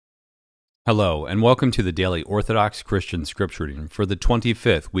Hello, and welcome to the daily Orthodox Christian scripture reading for the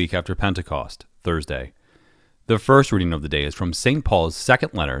 25th week after Pentecost, Thursday. The first reading of the day is from St. Paul's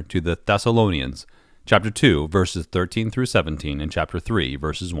second letter to the Thessalonians, chapter 2, verses 13 through 17, and chapter 3,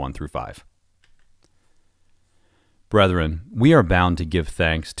 verses 1 through 5. Brethren, we are bound to give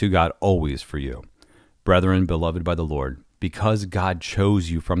thanks to God always for you, brethren beloved by the Lord, because God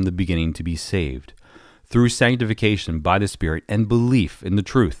chose you from the beginning to be saved, through sanctification by the Spirit and belief in the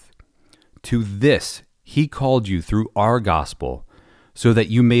truth. To this he called you through our gospel, so that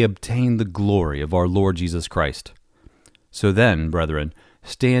you may obtain the glory of our Lord Jesus Christ. So then, brethren,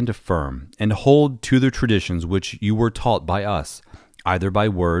 stand firm, and hold to the traditions which you were taught by us, either by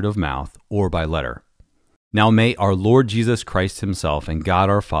word of mouth or by letter. Now may our Lord Jesus Christ himself and God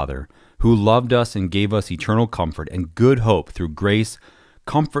our Father, who loved us and gave us eternal comfort and good hope through grace,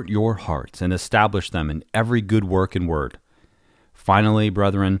 comfort your hearts and establish them in every good work and word. Finally,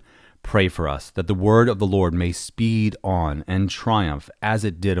 brethren, pray for us, that the word of the Lord may speed on and triumph as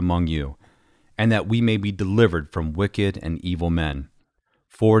it did among you, and that we may be delivered from wicked and evil men.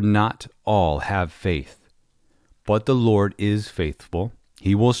 For not all have faith. But the Lord is faithful.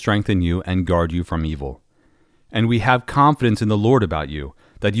 He will strengthen you and guard you from evil. And we have confidence in the Lord about you,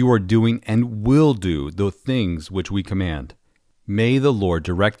 that you are doing and will do the things which we command. May the Lord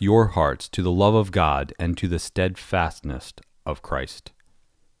direct your hearts to the love of God and to the steadfastness of Christ.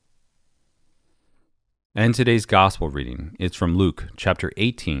 And today's gospel reading is from Luke chapter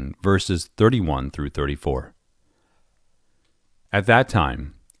 18, verses 31 through 34. At that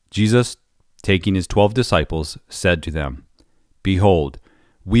time, Jesus, taking his 12 disciples, said to them, Behold,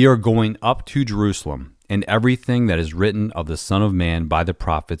 we are going up to Jerusalem, and everything that is written of the Son of Man by the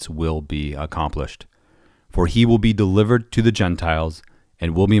prophets will be accomplished. For he will be delivered to the Gentiles,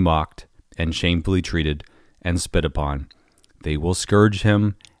 and will be mocked, and shamefully treated, and spit upon. They will scourge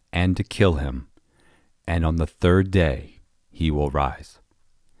him, and to kill him. And on the third day he will rise.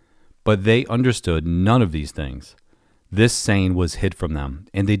 But they understood none of these things. This saying was hid from them,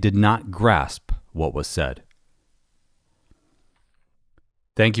 and they did not grasp what was said.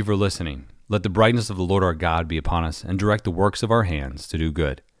 Thank you for listening. Let the brightness of the Lord our God be upon us, and direct the works of our hands to do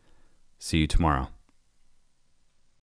good. See you tomorrow.